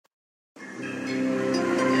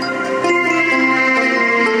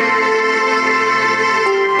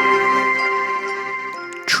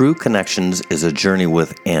True Connections is a journey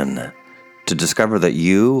within to discover that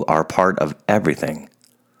you are part of everything.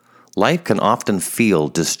 Life can often feel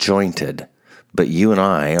disjointed, but you and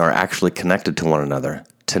I are actually connected to one another,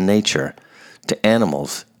 to nature, to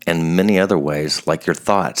animals, and many other ways like your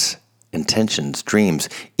thoughts, intentions, dreams,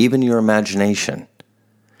 even your imagination.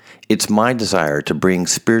 It's my desire to bring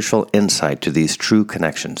spiritual insight to these true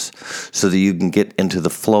connections so that you can get into the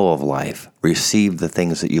flow of life, receive the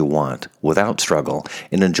things that you want without struggle,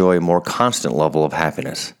 and enjoy a more constant level of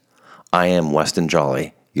happiness. I am Weston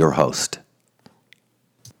Jolly, your host.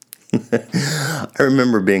 I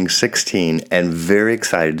remember being 16 and very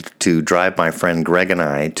excited to drive my friend Greg and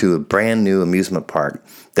I to a brand new amusement park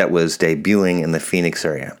that was debuting in the Phoenix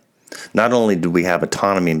area. Not only did we have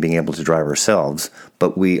autonomy in being able to drive ourselves,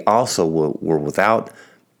 but we also were without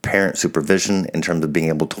parent supervision in terms of being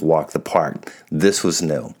able to walk the park. This was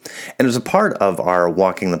new. And as a part of our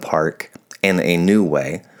walking the park in a new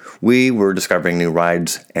way, we were discovering new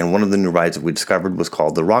rides, and one of the new rides that we discovered was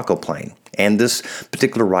called the Rockoplane. And this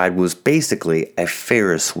particular ride was basically a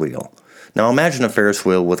Ferris wheel. Now imagine a Ferris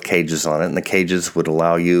wheel with cages on it, and the cages would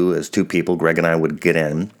allow you, as two people, Greg and I, would get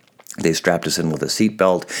in. They strapped us in with a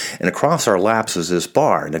seatbelt, and across our laps was this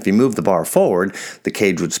bar. And if you move the bar forward, the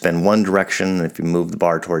cage would spin one direction, and if you move the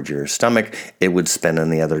bar towards your stomach, it would spin in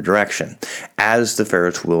the other direction, as the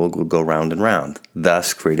Ferris wheel would go round and round,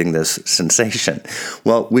 thus creating this sensation.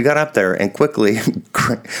 Well, we got up there, and quickly,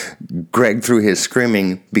 Greg, through his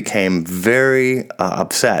screaming, became very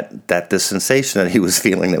upset that the sensation that he was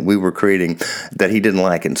feeling, that we were creating, that he didn't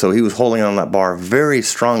like. And so he was holding on that bar very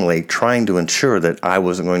strongly, trying to ensure that I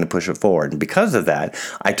wasn't going to push it forward. And because of that,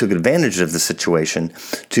 I took advantage of the situation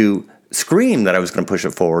to scream that I was going to push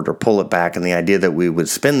it forward or pull it back, and the idea that we would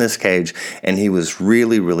spin this cage, and he was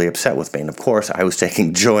really, really upset with me. And of course, I was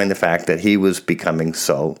taking joy in the fact that he was becoming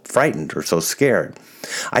so frightened or so scared.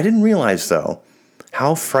 I didn't realize, though,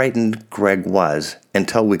 how frightened Greg was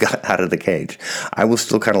until we got out of the cage. I was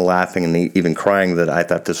still kind of laughing and even crying that I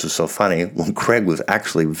thought this was so funny, when Greg was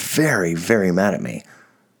actually very, very mad at me.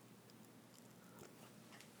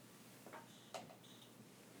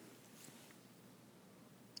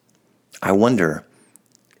 I wonder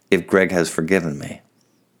if Greg has forgiven me.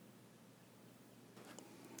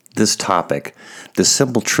 This topic, the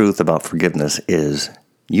simple truth about forgiveness is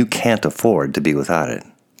you can't afford to be without it.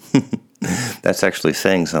 That's actually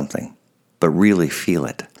saying something, but really feel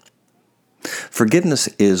it. Forgiveness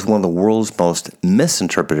is one of the world's most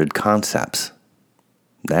misinterpreted concepts.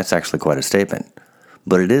 That's actually quite a statement,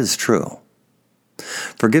 but it is true.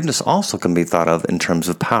 Forgiveness also can be thought of in terms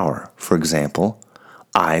of power. For example,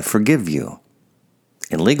 I forgive you.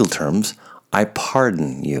 In legal terms, I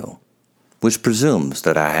pardon you, which presumes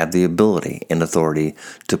that I have the ability and authority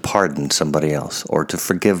to pardon somebody else or to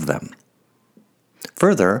forgive them.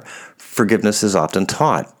 Further, forgiveness is often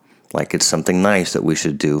taught like it's something nice that we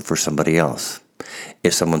should do for somebody else.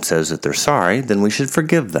 If someone says that they're sorry, then we should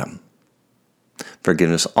forgive them.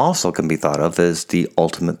 Forgiveness also can be thought of as the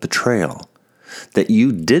ultimate betrayal, that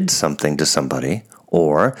you did something to somebody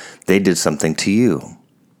or they did something to you.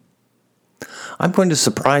 I'm going to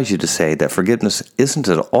surprise you to say that forgiveness isn't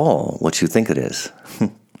at all what you think it is.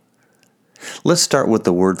 Let's start with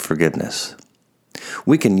the word forgiveness.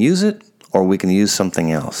 We can use it or we can use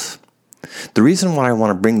something else. The reason why I want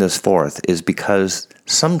to bring this forth is because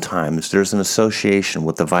sometimes there's an association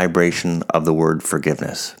with the vibration of the word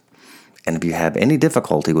forgiveness. And if you have any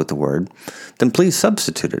difficulty with the word, then please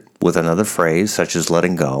substitute it with another phrase such as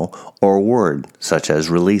letting go or a word such as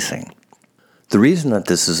releasing. The reason that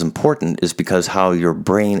this is important is because how your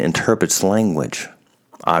brain interprets language.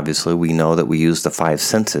 Obviously, we know that we use the five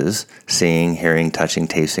senses, seeing, hearing, touching,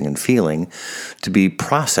 tasting, and feeling, to be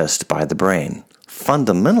processed by the brain.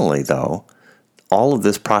 Fundamentally, though, all of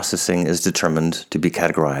this processing is determined to be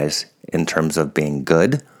categorized in terms of being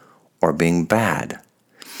good or being bad.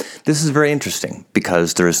 This is very interesting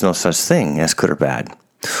because there is no such thing as good or bad.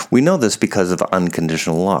 We know this because of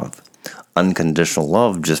unconditional love. Unconditional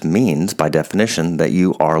love just means, by definition, that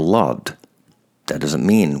you are loved. That doesn't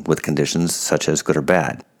mean with conditions such as good or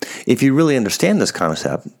bad. If you really understand this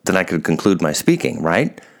concept, then I could conclude my speaking,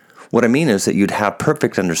 right? What I mean is that you'd have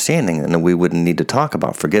perfect understanding and that we wouldn't need to talk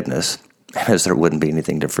about forgiveness, as there wouldn't be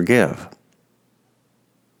anything to forgive.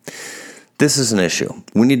 This is an issue.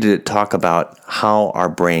 We need to talk about how our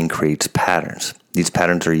brain creates patterns. These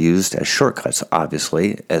patterns are used as shortcuts,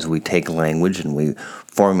 obviously, as we take language and we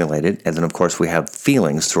formulate it, and then, of course, we have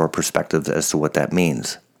feelings through our perspectives as to what that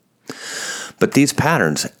means. But these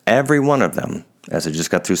patterns, every one of them, as I just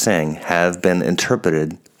got through saying, have been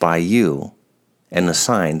interpreted by you and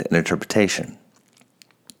assigned an interpretation.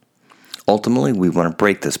 Ultimately, we want to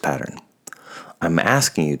break this pattern. I'm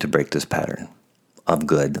asking you to break this pattern of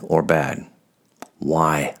good or bad.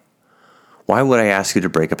 Why? Why would I ask you to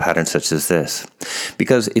break a pattern such as this?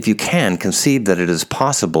 Because if you can conceive that it is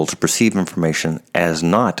possible to perceive information as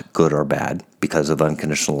not good or bad because of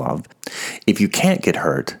unconditional love, if you can't get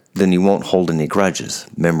hurt, then you won't hold any grudges,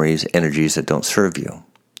 memories, energies that don't serve you.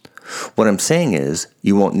 What I'm saying is,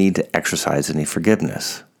 you won't need to exercise any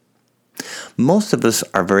forgiveness. Most of us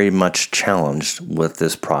are very much challenged with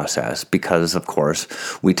this process because, of course,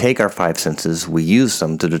 we take our five senses, we use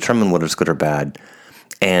them to determine what is good or bad,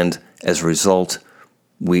 and as a result,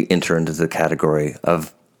 we enter into the category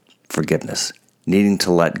of forgiveness, needing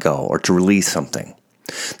to let go or to release something.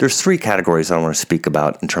 There's three categories I want to speak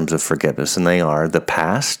about in terms of forgiveness, and they are the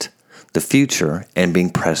past, the future, and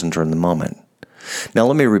being present or in the moment. Now,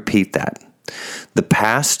 let me repeat that. The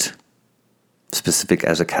past, specific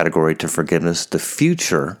as a category to forgiveness, the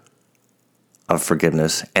future of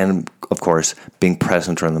forgiveness, and, of course, being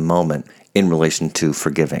present or in the moment in relation to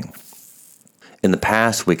forgiving. In the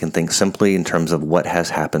past, we can think simply in terms of what has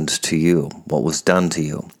happened to you, what was done to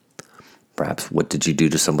you. Perhaps, what did you do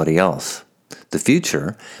to somebody else? The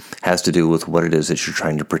future has to do with what it is that you're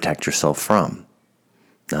trying to protect yourself from.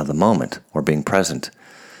 Now, the moment, or being present,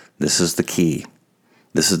 this is the key.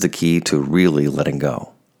 This is the key to really letting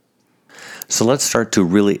go. So let's start to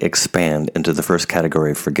really expand into the first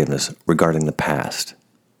category of forgiveness regarding the past.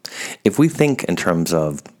 If we think in terms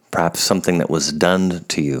of perhaps something that was done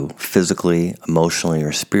to you physically, emotionally,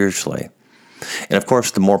 or spiritually. And of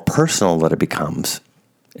course, the more personal that it becomes,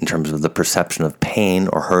 in terms of the perception of pain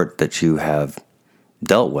or hurt that you have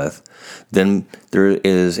dealt with, then there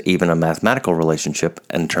is even a mathematical relationship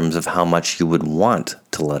in terms of how much you would want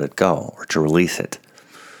to let it go or to release it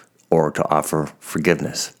or to offer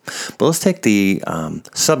forgiveness. But let's take the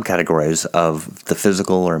subcategories of the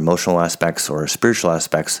physical or emotional aspects or spiritual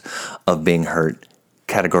aspects of being hurt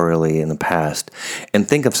categorically in the past, and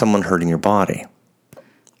think of someone hurting your body.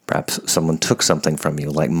 Perhaps someone took something from you,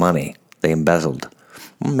 like money. They embezzled.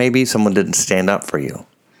 Maybe someone didn't stand up for you.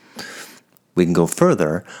 We can go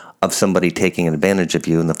further of somebody taking advantage of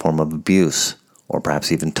you in the form of abuse, or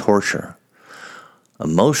perhaps even torture.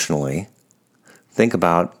 Emotionally, think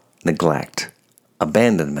about neglect,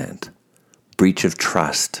 abandonment, breach of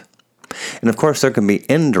trust. And of course, there can be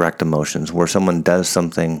indirect emotions where someone does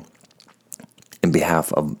something in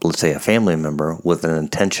behalf of, let's say, a family member with an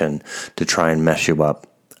intention to try and mess you up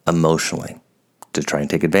emotionally, to try and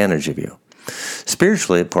take advantage of you.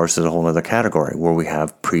 Spiritually, of course, is a whole other category where we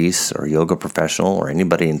have priests or yoga professional or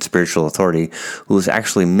anybody in spiritual authority who is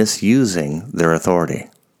actually misusing their authority.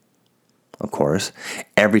 Of course,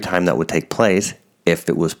 every time that would take place, if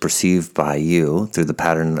it was perceived by you through the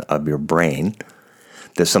pattern of your brain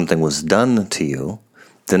that something was done to you,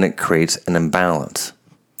 then it creates an imbalance.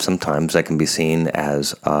 Sometimes that can be seen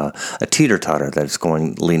as a teeter-totter that's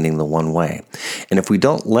leaning the one way. And if we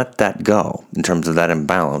don't let that go in terms of that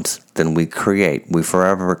imbalance, then we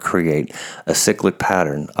forever create a cyclic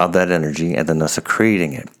pattern of that energy and then us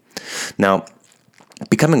creating it. Now,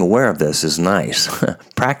 becoming aware of this is nice.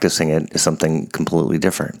 Practicing it is something completely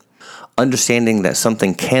different. Understanding that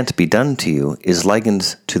something can't be done to you is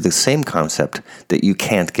likened to the same concept that you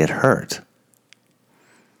can't get hurt.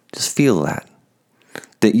 Just feel that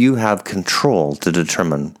you have control to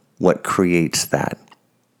determine what creates that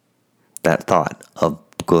thought of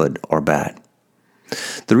good or bad.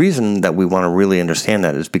 The reason that we want to really understand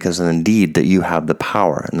that is because indeed that you have the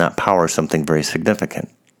power, and that power is something very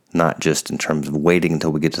significant, not just in terms of waiting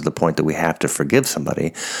until we get to the point that we have to forgive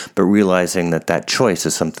somebody, but realizing that choice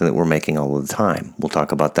is something that we're making all the time. We'll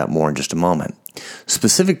talk about that more in just a moment.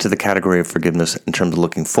 Specific to the category of forgiveness in terms of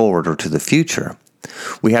looking forward or to the future,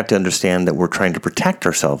 we have to understand that we're trying to protect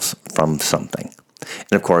ourselves from something.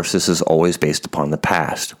 And of course, this is always based upon the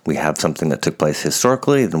past. We have something that took place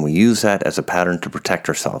historically, then we use that as a pattern to protect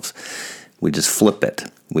ourselves. We just flip it.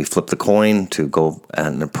 We flip the coin to go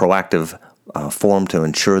in a proactive form to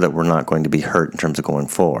ensure that we're not going to be hurt in terms of going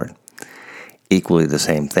forward. Equally the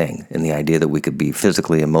same thing, in the idea that we could be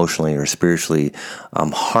physically, emotionally, or spiritually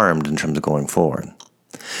harmed in terms of going forward.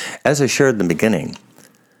 As I shared in the beginning,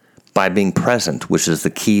 by being present, which is the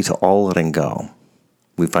key to all letting go,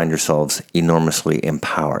 we find ourselves enormously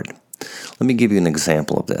empowered. Let me give you an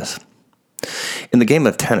example of this. In the game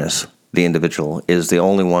of tennis, the individual is the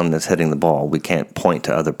only one that's hitting the ball. We can't point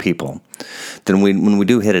to other people. Then when we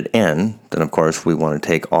do hit it in, then of course we want to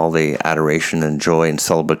take all the adoration and joy and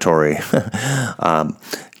celebratory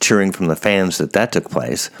cheering from the fans that took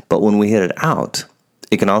place. But when we hit it out,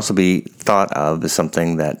 it can also be thought of as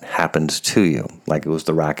something that happened to you, like it was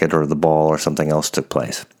the racket or the ball or something else took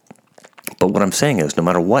place. But what I'm saying is, no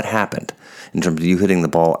matter what happened, in terms of you hitting the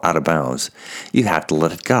ball out of bounds, you have to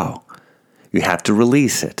let it go. You have to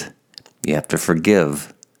release it. You have to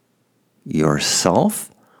forgive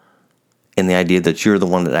yourself in the idea that you're the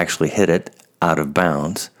one that actually hit it out of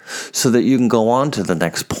bounds so that you can go on to the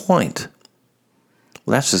next point.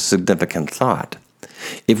 Well, that's a significant thought.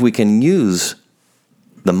 If we can use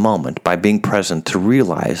the moment by being present to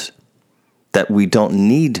realize that we don't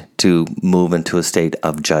need to move into a state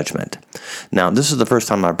of judgment. Now, this is the first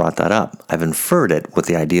time I brought that up. I've inferred it with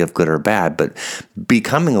the idea of good or bad, but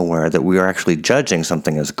becoming aware that we are actually judging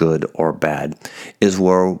something as good or bad is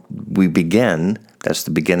where we begin. That's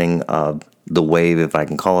the beginning of the wave, if I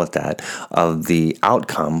can call it that, of the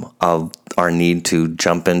outcome of our need to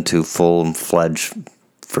jump into full-fledged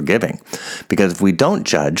forgiving. Because if we don't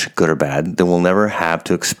judge good or bad, then we'll never have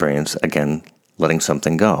to experience, again, letting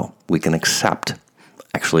something go. We can accept,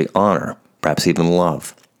 actually honor, perhaps even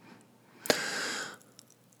love.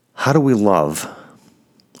 How do we love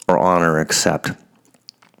or honor or accept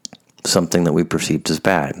something that we perceived as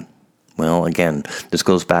bad? Well, again, this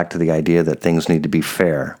goes back to the idea that things need to be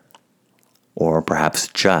fair or perhaps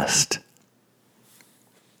just.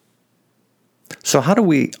 So how do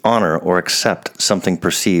we honor or accept something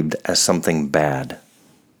perceived as something bad?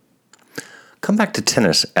 Come back to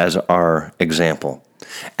tennis as our example.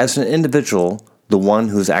 As an individual, the one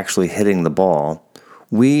who's actually hitting the ball,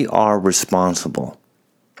 we are responsible.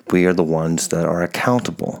 We are the ones that are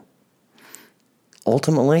accountable.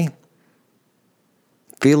 Ultimately,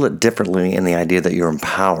 feel it differently in the idea that you're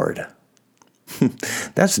empowered.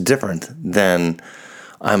 That's different than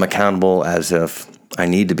I'm accountable as if I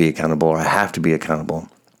need to be accountable or I have to be accountable.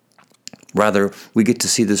 Rather, we get to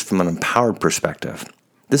see this from an empowered perspective.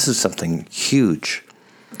 This is something huge.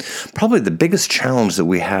 Probably the biggest challenge that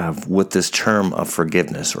we have with this term of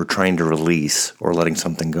forgiveness or trying to release or letting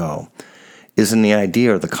something go is in the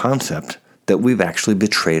idea or the concept that we've actually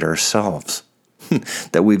betrayed ourselves,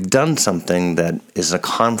 that we've done something that is a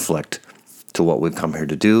conflict to what we've come here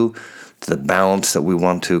to do, to the balance that we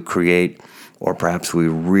want to create, or perhaps we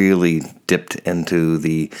really dipped into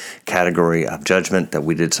the category of judgment that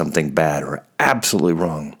we did something bad or absolutely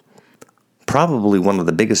wrong. Probably one of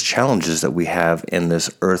the biggest challenges that we have in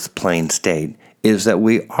this earth plane state is that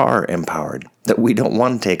we are empowered, that we don't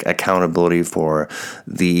want to take accountability for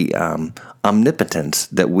the omnipotence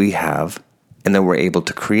that we have and that we're able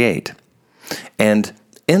to create. And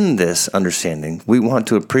in this understanding, we want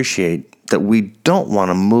to appreciate that we don't want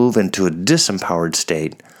to move into a disempowered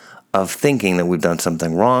state of thinking that we've done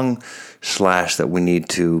something wrong, / that we need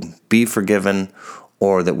to be forgiven,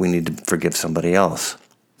 or that we need to forgive somebody else.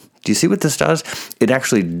 Do you see what this does? It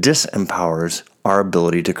actually disempowers our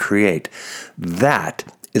ability to create. That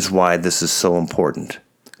is why this is so important.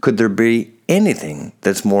 Could there be anything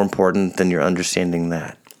that's more important than your understanding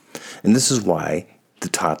that? And this is why the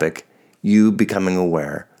topic, you becoming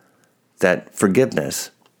aware that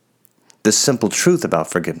forgiveness, the simple truth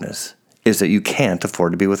about forgiveness, is that you can't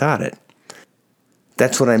afford to be without it.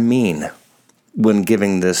 That's what I mean when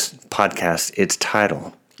giving this podcast its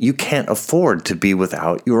title. You can't afford to be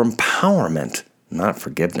without your empowerment, not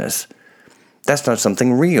forgiveness. That's not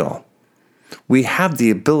something real. We have the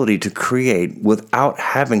ability to create without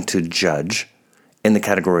having to judge in the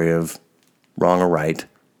category of wrong or right.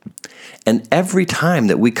 And every time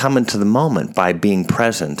that we come into the moment by being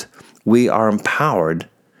present, we are empowered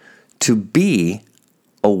to be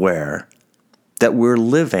aware that we're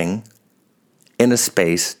living in a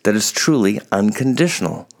space that is truly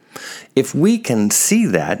unconditional. If we can see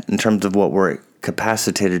that in terms of what we're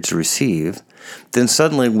capacitated to receive, then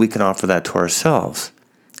suddenly we can offer that to ourselves.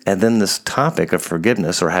 And then this topic of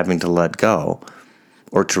forgiveness or having to let go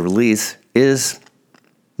or to release is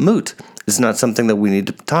moot. It's not something that we need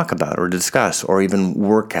to talk about or discuss or even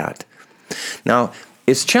work at. Now,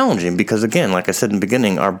 it's challenging because, again, like I said in the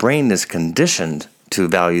beginning, our brain is conditioned to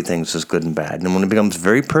value things as good and bad. And when it becomes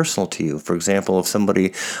very personal to you, for example, if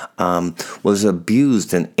somebody was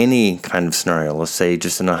abused in any kind of scenario, let's say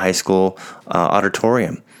just in a high school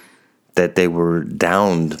auditorium, that they were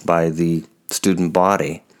downed by the student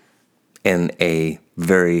body in a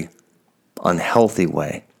very unhealthy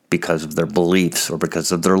way because of their beliefs or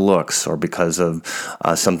because of their looks or because of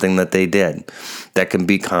something that they did, that can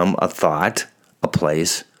become a thought, a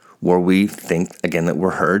place where we think, again, that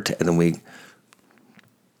we're hurt, and then we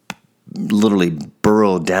literally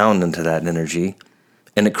burrow down into that energy,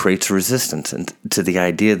 and it creates resistance to the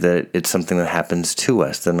idea that it's something that happens to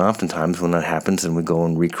us. Then oftentimes when that happens, then we go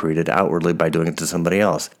and recreate it outwardly by doing it to somebody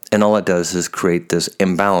else. And all it does is create this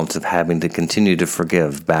imbalance of having to continue to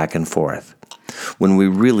forgive back and forth. when we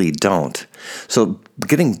really don't. So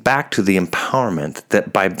getting back to the empowerment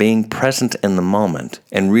that by being present in the moment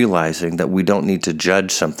and realizing that we don't need to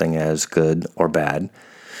judge something as good or bad,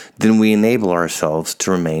 then we enable ourselves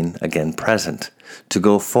to remain again present, to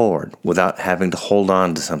go forward without having to hold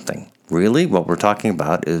on to something. Really, what we're talking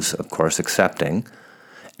about is, of course, accepting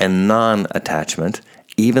and non-attachment,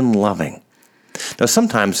 even loving. Now,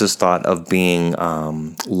 sometimes this thought of being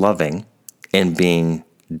loving and being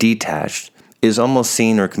detached is almost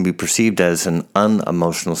seen or can be perceived as an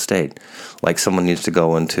unemotional state, like someone needs to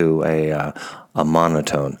go into a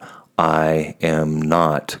monotone. I am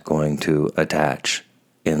not going to attach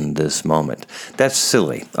in this moment. That's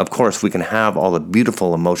silly. Of course, we can have all the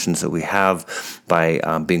beautiful emotions that we have by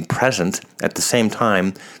being present, at the same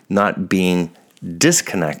time not being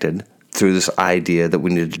disconnected through this idea that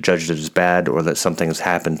we need to judge it as bad, or that something has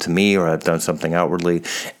happened to me, or I've done something outwardly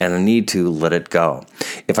and I need to let it go.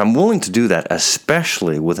 If I'm willing to do that,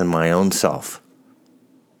 especially within my own self,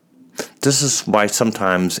 this is why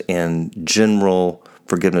sometimes in general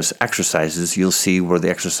forgiveness exercises, you'll see where the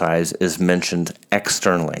exercise is mentioned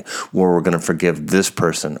externally, where we're going to forgive this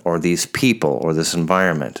person or these people or this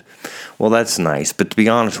environment. Well, that's nice, but to be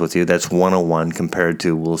honest with you, that's 101 compared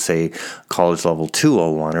to, we'll say, college level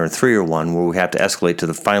 201 or 301, where we have to escalate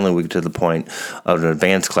to finally we get to the point of an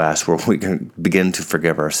advanced class where we can begin to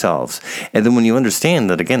forgive ourselves. And then when you understand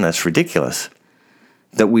that, again, that's ridiculous,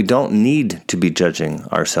 that we don't need to be judging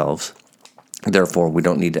ourselves, therefore, we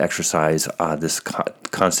don't need to exercise this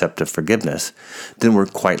concept of forgiveness, then we're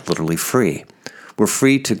quite literally free. We're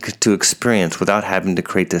free to experience without having to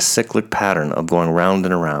create this cyclic pattern of going round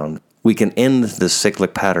and around. We can end this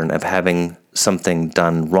cyclic pattern of having something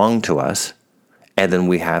done wrong to us, and then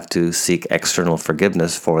we have to seek external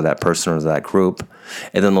forgiveness for that person or that group.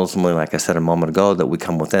 And then ultimately, like I said a moment ago, that we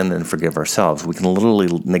come within and forgive ourselves. We can literally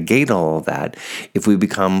negate all of that if we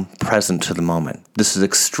become present to the moment. This is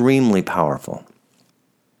extremely powerful.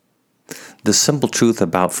 The simple truth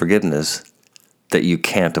about forgiveness that you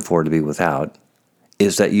can't afford to be without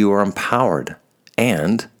is that you are empowered.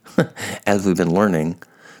 And, as we've been learning,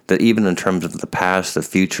 that even in terms of the past, the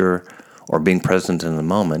future, or being present in the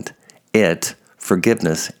moment,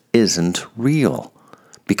 forgiveness isn't real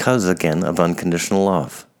because, again, of unconditional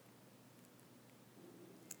love.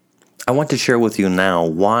 I want to share with you now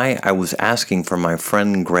why I was asking for my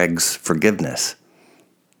friend Greg's forgiveness.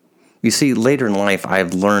 You see, later in life,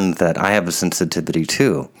 I've learned that I have a sensitivity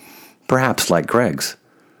too, perhaps like Greg's,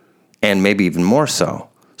 and maybe even more so.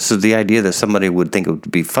 So the idea that somebody would think it would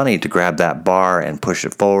be funny to grab that bar and push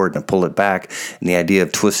it forward and pull it back, and the idea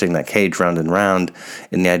of twisting that cage round and round,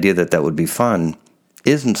 and the idea that that would be fun,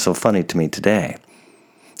 isn't so funny to me today.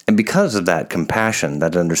 And because of that compassion,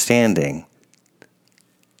 that understanding,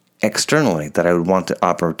 externally, that I would want to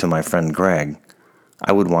offer to my friend Greg,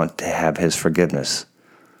 I would want to have his forgiveness.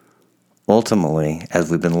 Ultimately, as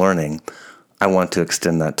we've been learning, I want to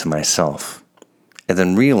extend that to myself, and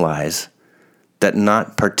then realize that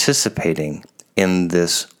not participating in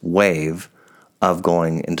this wave of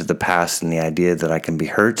going into the past and the idea that I can be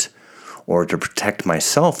hurt or to protect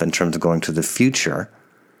myself in terms of going to the future,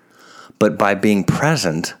 but by being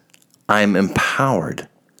present, I'm empowered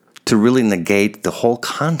to really negate the whole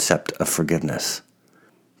concept of forgiveness.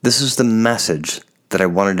 This is the message that I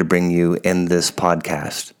wanted to bring you in this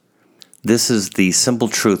podcast. This is the simple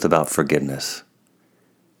truth about forgiveness,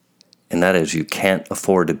 and that is you can't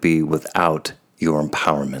afford to be without your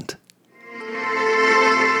empowerment.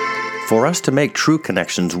 For us to make true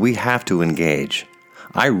connections, we have to engage.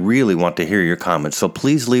 I really want to hear your comments, so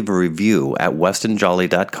please leave a review at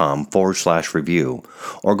westonjolly.com/review,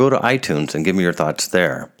 or go to iTunes and give me your thoughts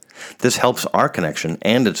there. This helps our connection,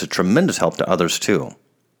 and it's a tremendous help to others too.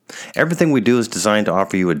 Everything we do is designed to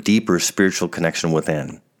offer you a deeper spiritual connection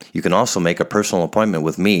within. You can also make a personal appointment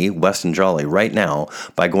with me, Weston Jolly, right now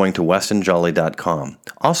by going to westonjolly.com.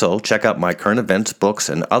 Also, check out my current events, books,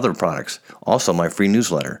 and other products. Also, my free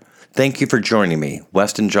newsletter. Thank you for joining me,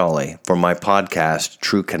 Weston Jolly, for my podcast,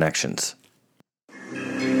 True Connections.